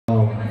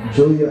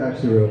Julia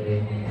actually wrote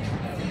me,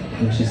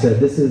 and she said,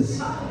 "This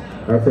is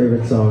our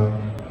favorite song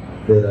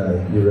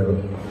that you wrote."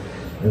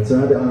 And so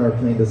I had the honor of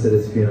playing this at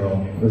his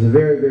funeral. It was a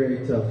very, very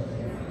tough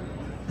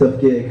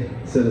gig,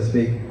 so to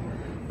speak.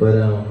 But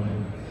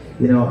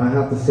you know, I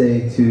have to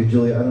say to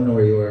Julia, I don't know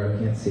where you are, I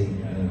can't see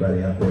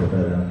anybody out there,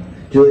 but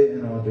Julia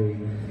and Audrey,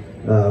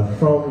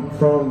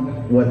 from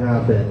what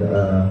happened,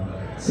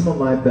 some of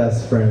my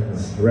best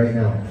friends right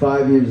now,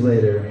 5 years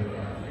later,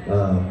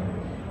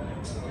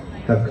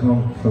 have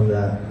come from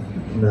that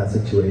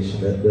situation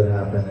that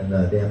happened, and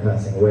Dan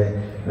passing away.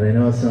 And I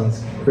know it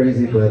sounds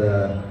crazy, but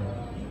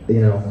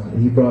you know,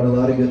 he brought a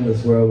lot of good in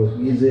this world with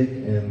music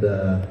and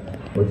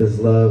with his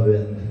love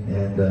and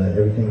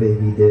everything that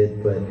he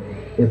did. But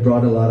it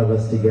brought a lot of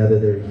us together.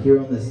 They're here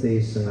on the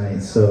stage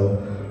tonight, so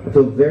I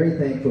feel very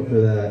thankful for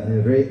that,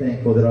 and very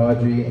thankful that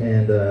Audrey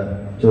and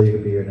Julia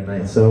could be here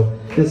tonight. So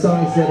this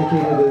song is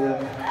dedicated to them.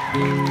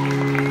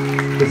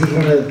 This is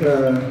one of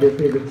their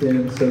favorite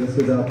tunes, so this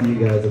goes out to you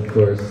guys, of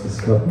course. This is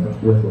called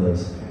With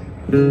Loves.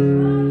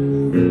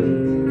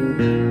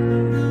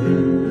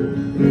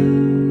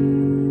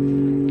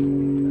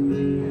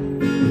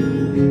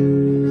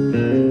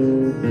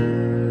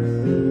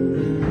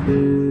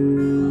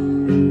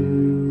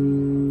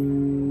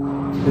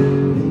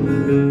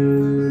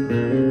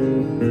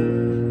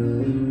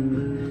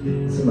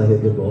 Seemed like a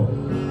good bowl.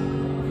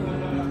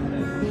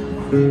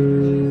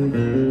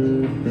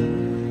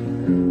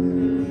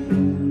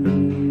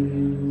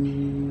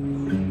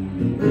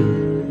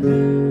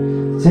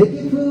 Take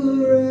you for a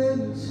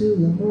ride till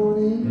the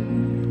morning.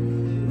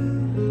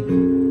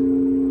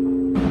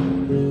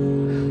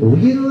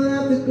 We don't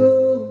have to go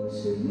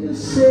till you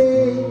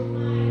say.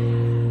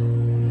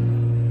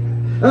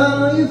 I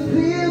know you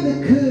feel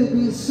there could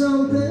be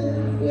something.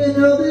 You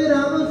know that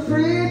I'm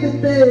afraid that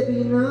there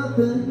be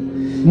nothing.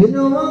 You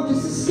know I'm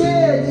just as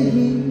scared to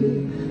hear.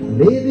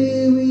 Maybe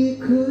we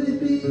could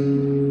be.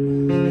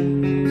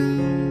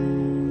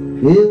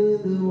 Yeah,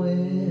 when the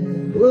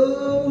wind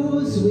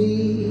blows, we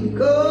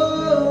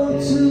go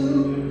to.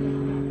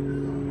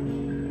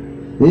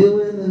 Yeah,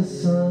 when the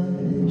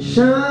sun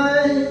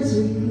shines,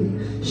 we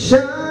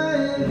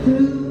shine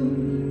through.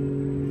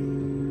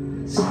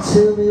 So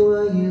tell me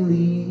why you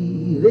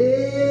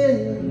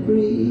leaving,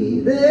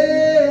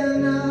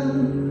 breathing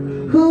out.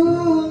 Who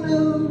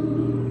knew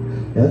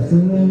after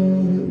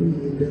all that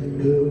we've been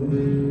through?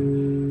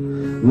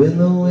 When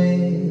the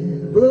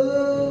wind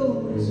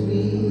blows,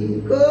 we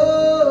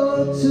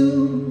go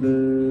to.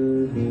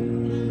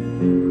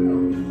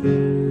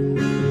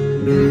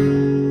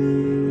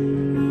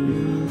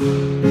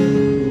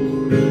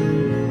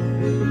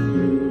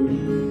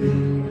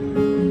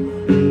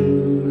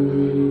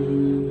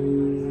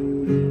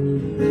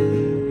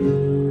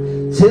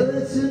 Tell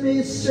it to me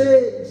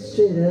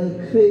straight out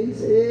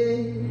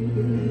crazy.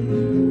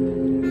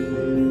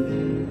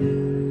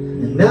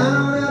 And I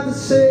don't have to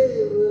say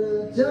what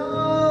I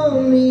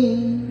don't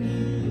mean.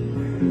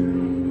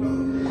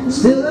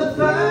 Still I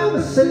find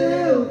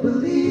myself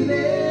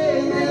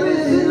believing every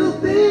little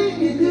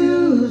thing you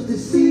do is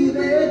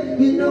deceiving.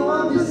 You know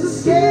I'm just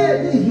as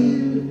scared to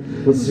hear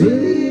what's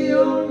really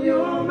on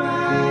your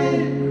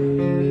mind.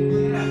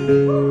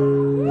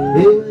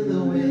 Yeah, when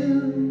the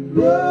wind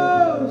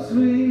blows,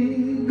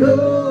 we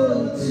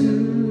go to.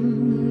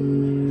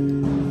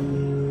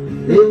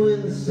 Yeah,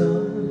 when the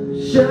sun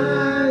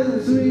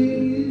shines,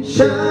 we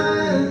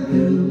shine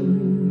through.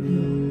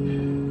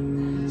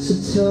 So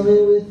tell me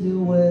with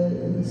your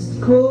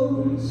West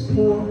Coast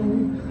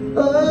point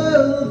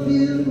of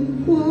view,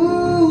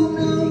 who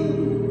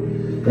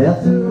knew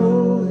after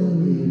all that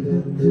we've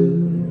been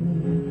through?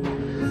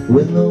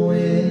 When the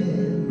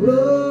wind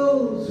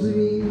blows,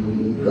 we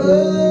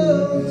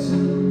go to.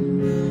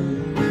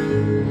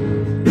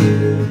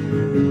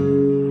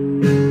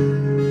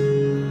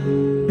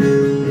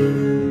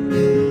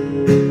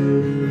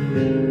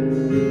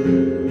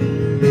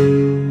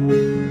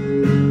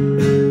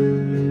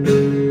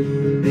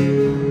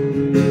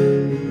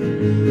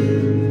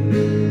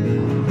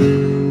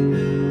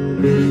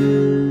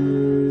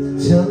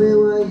 Tell me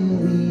why you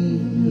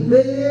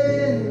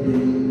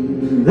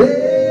leaving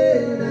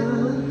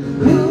now.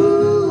 Who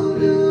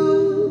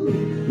knew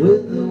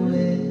when the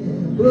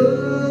wind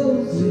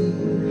blows we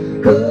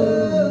go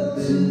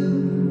to?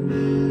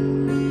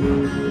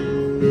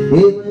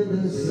 Yeah, when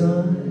the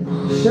sun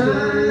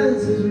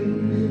shines, we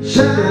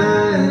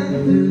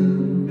shine through.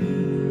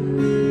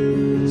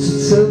 So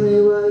tell me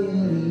why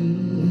you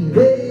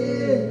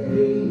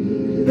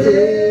leaving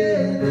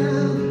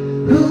now.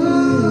 Who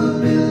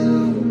knew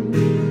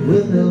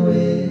when the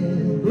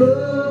wind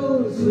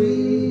blows, we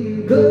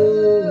go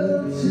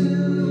to.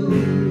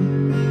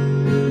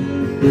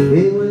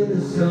 Hey, when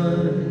the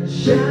sun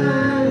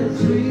shines,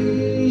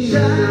 we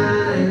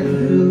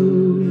shine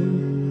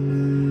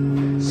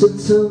through. So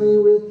tell me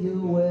with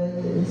your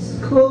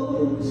West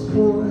Coast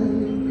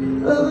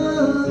point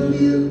of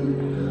view,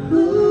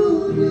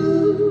 who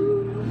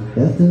knew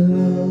after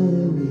all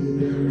that we've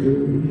been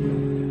through?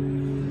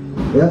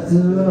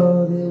 After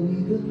all that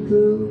we've been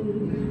through.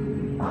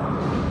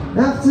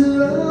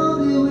 After all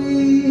that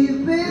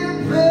we've been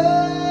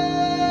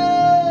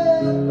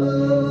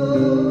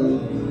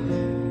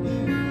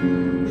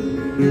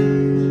See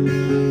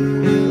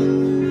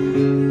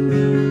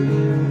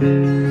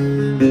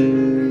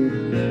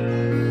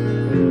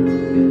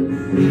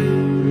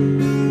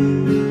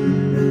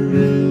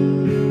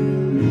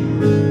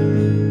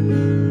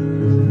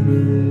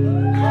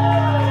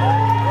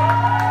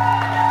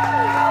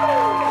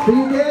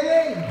you,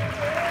 gang!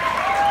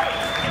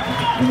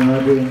 I know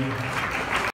I do.